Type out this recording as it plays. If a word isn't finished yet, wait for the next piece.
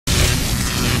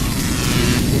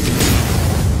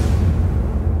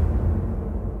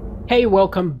Hey,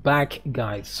 welcome back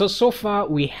guys. So far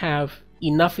we have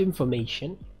enough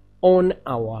information on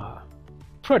our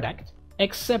product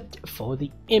except for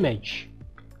the image.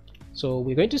 So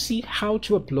we're going to see how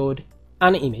to upload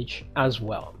an image as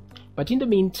well. But in the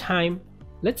meantime,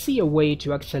 let's see a way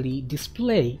to actually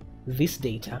display this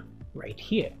data right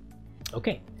here.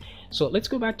 Okay, so let's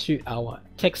go back to our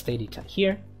text editor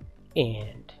here,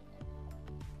 and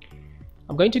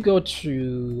I'm going to go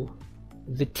to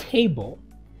the table.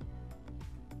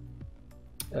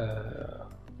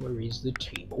 Where is the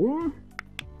table?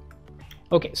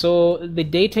 Okay, so the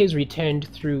data is returned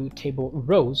through table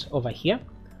rows over here,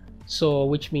 so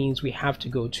which means we have to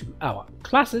go to our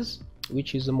classes,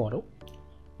 which is the model,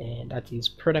 and that is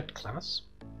product class,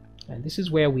 and this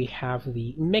is where we have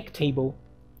the make table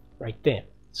right there.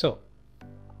 So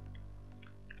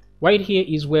right here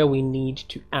is where we need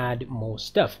to add more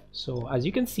stuff. So as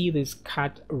you can see, this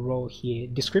cat row here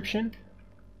description,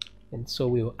 and so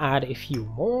we'll add a few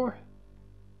more.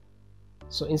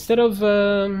 So instead of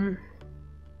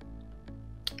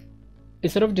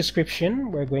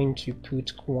description, we're going to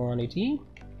put quantity,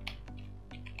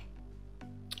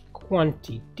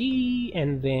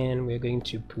 and then we're going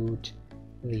to put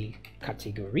the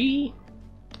category,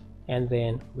 and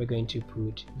then we're going to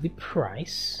put the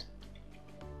price.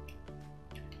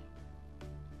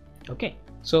 Okay,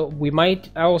 so we might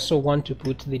also want to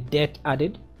put the date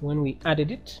added when we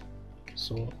added it.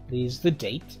 So there's the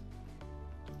date.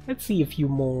 Let's see a few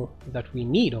more that we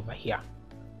need over here.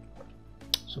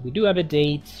 So we do have a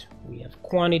date, we have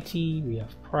quantity, we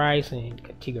have price and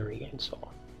category and so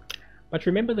on. But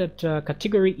remember that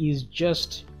category is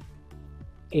just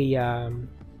a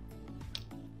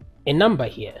number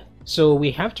here, so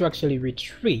we have to actually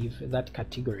retrieve that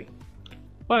category.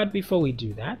 But before we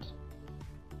do that,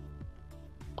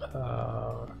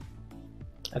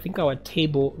 I think our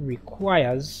table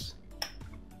requires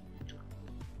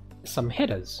some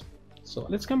headers. So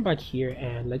let's come back here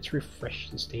and let's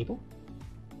refresh this table.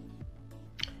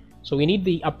 So we need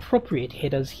the appropriate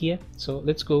headers here, so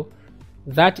let's go.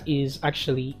 That is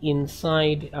actually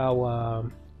inside our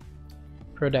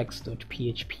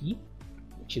products.php,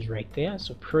 which is right there.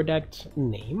 So product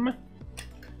name,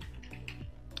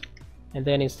 and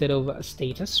then instead of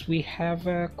status we have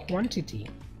quantity,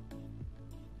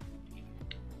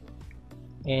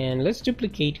 and let's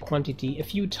duplicate quantity a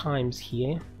few times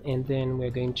here, and then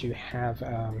we're going to have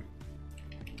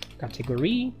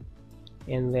category,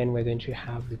 and then we're going to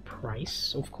have the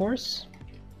price, of course,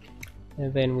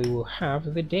 and then we will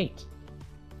have the date,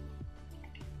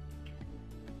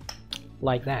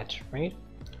 like that, right?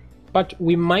 But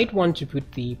we might want to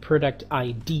put the product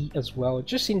ID as well,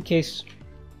 just in case,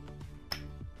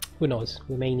 who knows,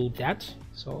 we may need that.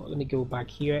 So let me go back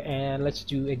here and let's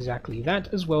do exactly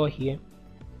that as well here,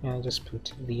 and just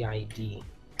put the ID.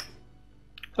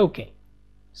 Okay,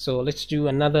 so let's do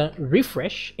another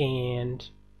refresh and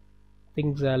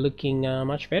things are looking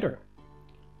much better.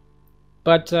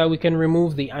 But we can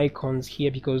remove the icons here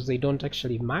because they don't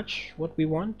actually match what we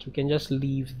want. We can just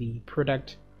leave the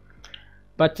product.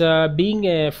 But being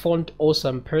a font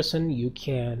awesome person, you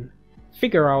can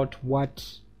figure out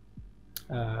what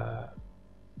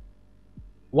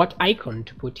icon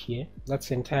to put here.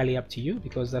 That's entirely up to you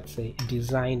because that's a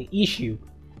design issue.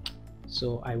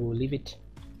 So I will leave it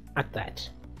at that.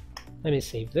 Let me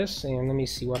save this and let me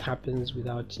see what happens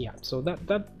without. Yeah, so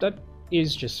that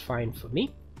is just fine for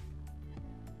me.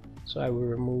 So I will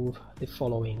remove the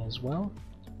following as well.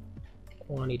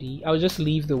 Quantity, I'll just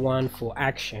leave the one for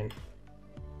action,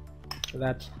 so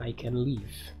that I can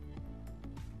leave.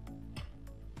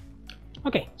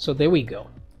 Okay, so there we go.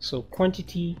 So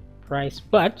quantity, price,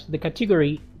 but the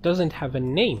category doesn't have a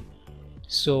name,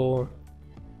 so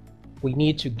we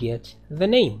need to get the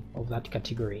name of that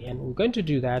category, and we're going to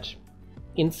do that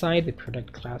inside the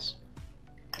product class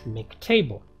make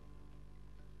table.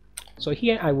 So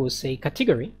here I will say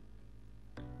category.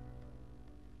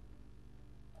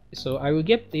 So I will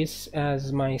get this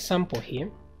as my sample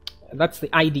here. That's the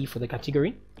ID for the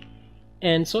category.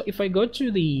 And so if I go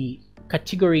to the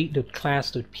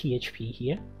category.class.php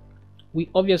here, we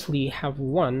obviously have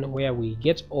one where we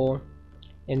get all,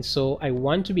 and so I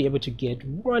want to be able to get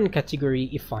one category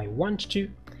if I want to,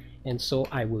 and so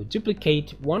I will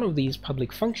duplicate one of these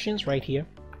public functions right here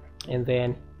and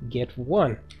then get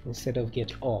one instead of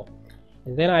get all,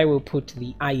 and then I will put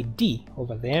the ID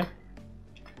over there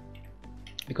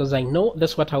because I know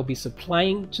that's what I'll be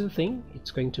supplying to the thing.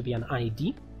 It's going to be an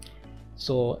ID.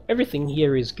 So everything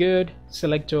here is good.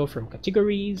 Selector from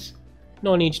categories,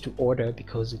 no need to order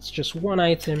because it's just one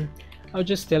item. I'll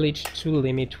just tell it to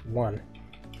limit 1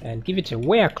 and give it a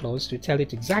where clause to tell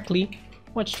it exactly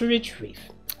what to retrieve.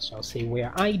 So I'll say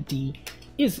where ID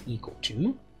is equal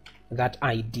to that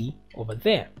ID over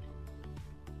there.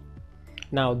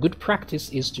 Now, good practice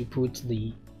is to put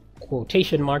the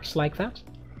quotation marks like that,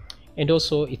 and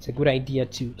also it's a good idea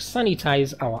to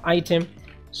sanitize our item.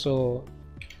 So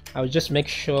I'll just make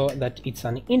sure that it's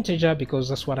an integer because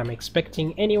that's what I'm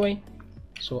expecting anyway.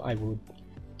 So I will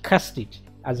cast it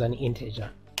as an integer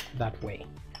that way.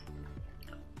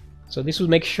 So this will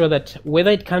make sure that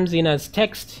whether it comes in as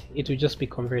text, it will just be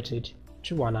converted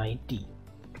to one ID.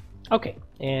 Okay,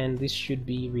 and this should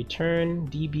be return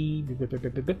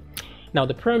db. Now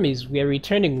the problem is we are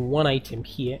returning one item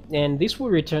here, and this will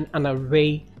return an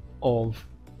array of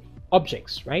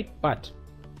objects, right? But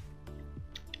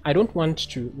I don't want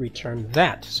to return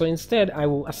that. So instead I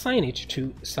will assign it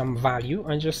to some value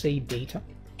and just say data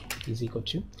is equal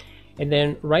to, and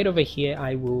then right over here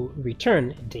I will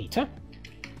return data,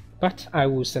 but I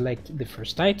will select the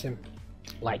first item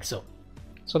like so,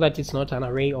 so that it's not an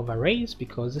array of arrays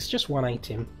because it's just one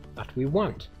item that we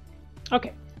want.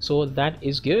 Okay, so that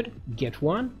is good. Get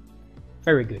one,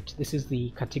 very good. This is the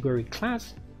category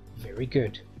class, very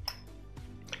good.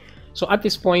 So at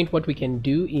this point what we can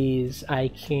do is I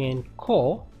can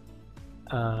call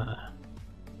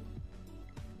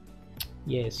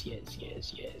yes.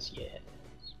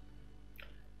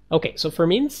 Okay, so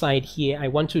from inside here I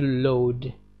want to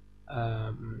load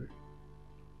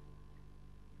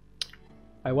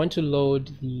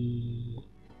the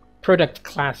product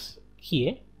class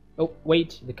here. Oh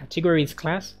wait, the category is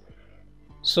class,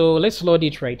 so let's load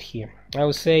it right here. I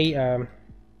will say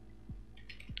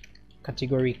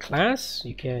category class,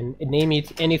 you can name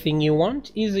it anything you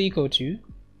want, is equal to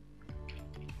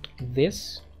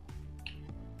this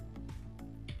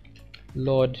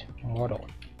load model.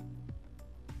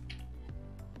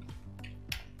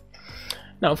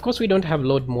 Now of course we don't have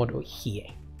load model here,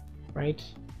 right?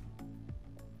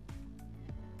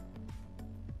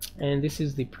 And this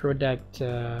is the product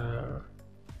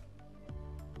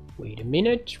wait a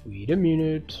minute,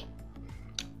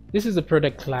 this is the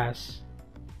product class,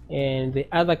 and the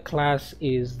other class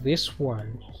is this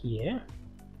one here.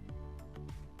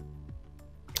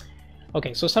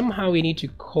 Okay, so somehow we need to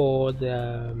call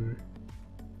the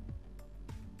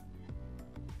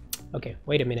okay,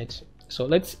 wait a minute. So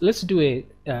let's do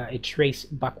a trace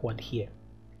backward here.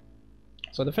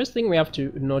 So the first thing we have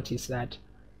to notice that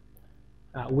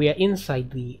we are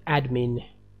inside the admin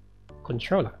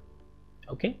controller.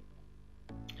 Okay,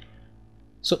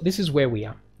 so this is where we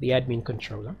are, the admin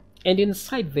controller, and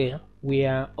inside there we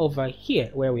are over here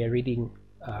where we are reading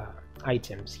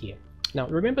items here. Now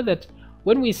remember that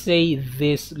when we say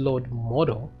this load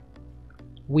model,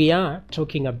 we are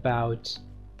talking about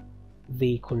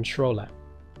the controller,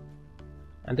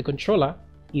 and the controller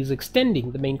is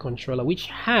extending the main controller which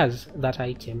has that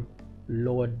item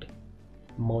load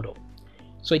model.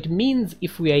 So it means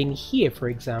if we are in here, for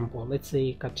example, let's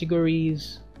say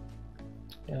categories,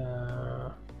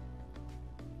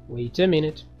 wait a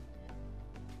minute.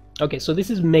 Okay, so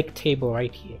this is make table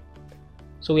right here.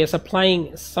 So we are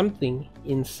supplying something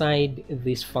inside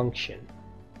this function.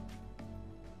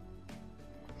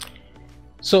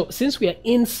 So since we are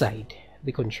inside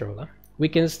the controller, we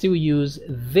can still use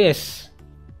this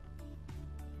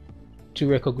to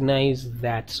recognize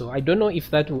that. So I don't know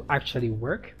if that will actually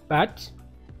work, but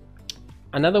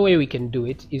another way we can do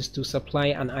it is to supply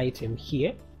an item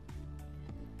here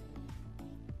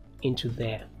into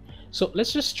there. So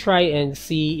let's just try and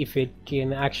see if it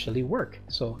can actually work.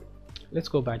 So let's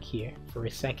go back here for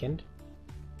a second.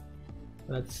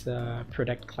 That's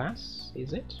product class,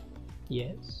 is it?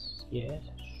 Yes, yes.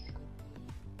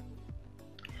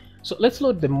 So let's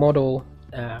load the model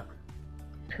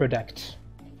product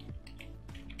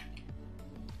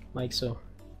like so.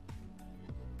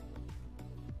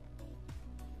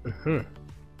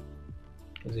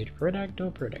 Is it product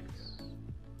or products?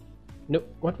 No,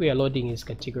 what we are loading is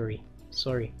category.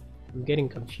 Sorry, I'm getting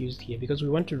confused here because we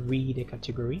want to read a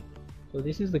category. So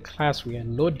this is the class we are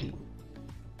loading.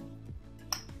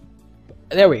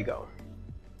 There we go.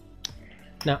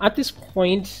 Now at this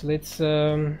point, let's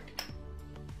let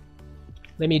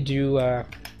me do a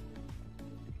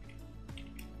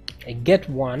get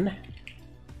one,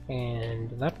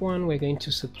 and that one we're going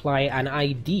to supply an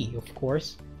ID, of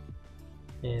course,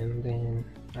 and then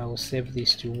I will save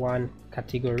this to one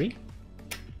category.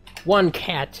 One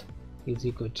cat is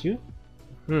equal to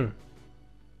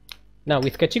now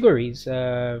with categories,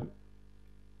 if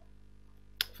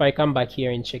I come back here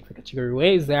and check the category,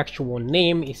 where is the actual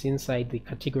name is inside the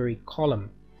category column.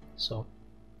 So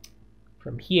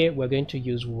from here we're going to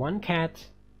use one cat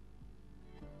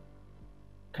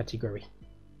category.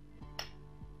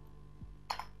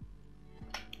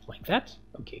 like that.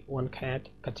 Okay, one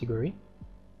category,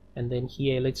 and then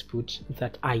here let's put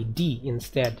that ID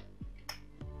instead.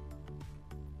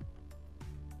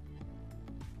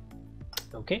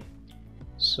 Okay,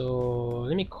 so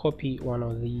let me copy one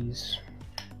of these,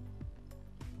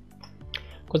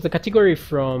 because the category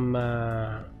from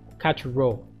cat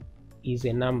row is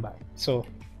a number, so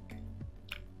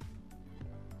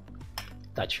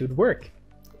that should work.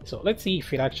 So let's see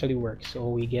if it actually works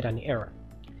or we get an error.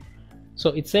 So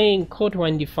it's saying code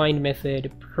one defined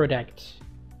method product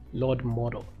load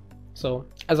model. So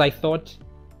as I thought,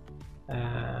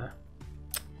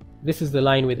 this is the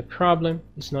line with the problem.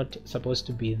 It's not supposed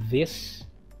to be this.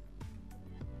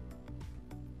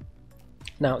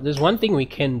 Now there's one thing we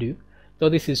can do, though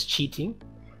this is cheating.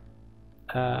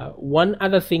 One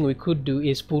other thing we could do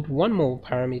is put one more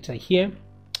parameter here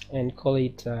and call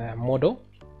it model,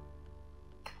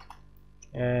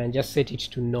 and just set it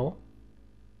to no,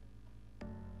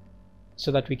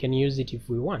 so that we can use it if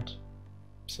we want.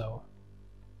 So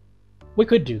we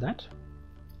could do that,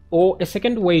 or a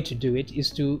second way to do it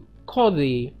is to call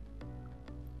the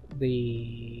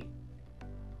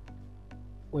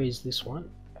where is this one,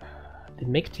 the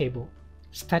make table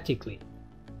statically.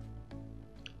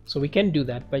 So we can do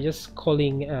that by just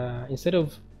calling, instead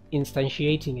of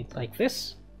instantiating it like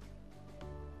this,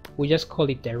 we just call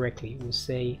it directly. We'll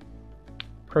say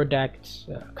product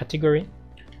category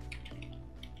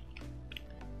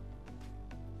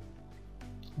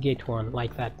get one,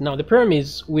 like that. Now the problem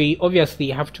is we obviously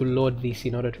have to load this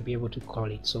in order to be able to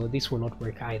call it, so this will not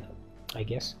work either, I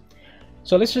guess.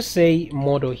 So let's just say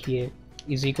model here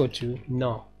is equal to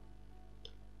no.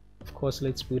 Of course,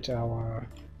 let's put our,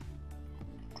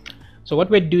 so what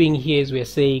we're doing here is we're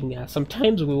saying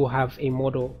sometimes we will have a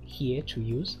model here to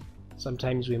use,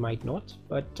 sometimes we might not,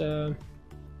 but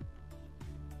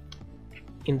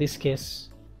in this case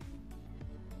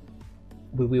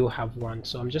we will have one.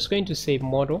 So I'm just going to say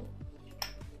model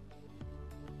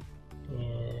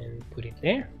and put it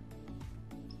there,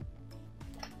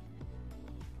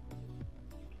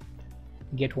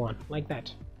 get one, like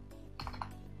that.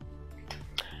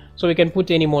 So we can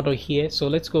put any model here. So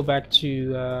let's go back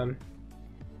to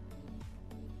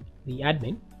the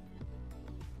admin.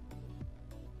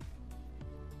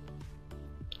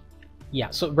 Yeah,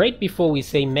 so right before we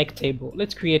say make table,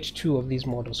 let's create two of these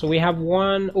models. So we have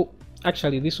one, oh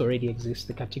actually this already exists,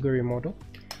 the category model.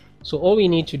 So all we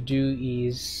need to do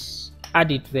is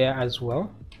add it there as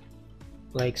well,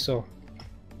 like so.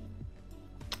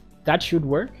 That should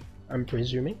work, I'm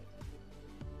presuming.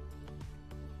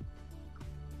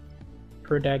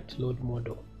 Product load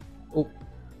model. Oh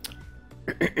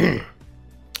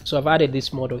so I've added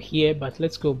this model here, but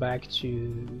let's go back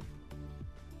to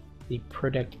the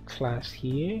product class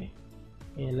here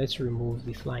and let's remove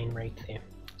this line right there.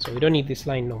 So we don't need this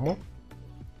line no more.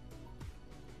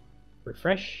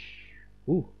 Refresh.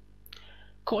 Ooh.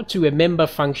 Call to a member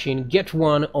function, get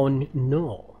one on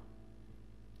no.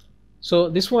 So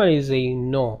this one is a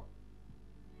no,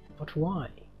 but why?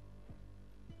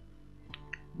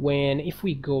 When if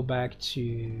we go back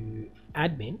to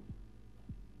admin,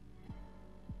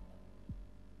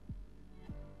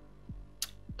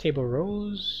 table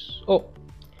rows, oh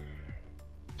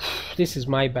this is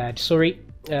my bad, sorry,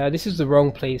 this is the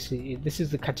wrong place. This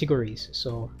is the categories,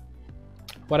 so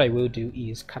what I will do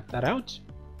is cut that out.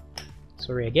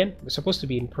 Sorry again, we're supposed to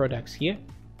be in products here,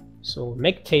 so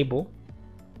make table,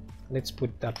 let's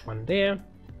put that one there,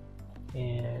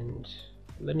 and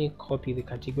let me copy the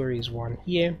categories one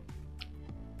here,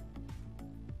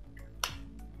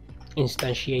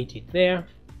 instantiate it there.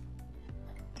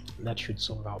 That should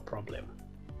solve our problem.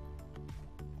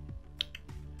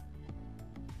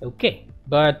 Okay,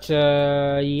 but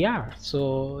yeah,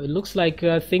 so it looks like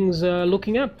things are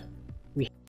looking up.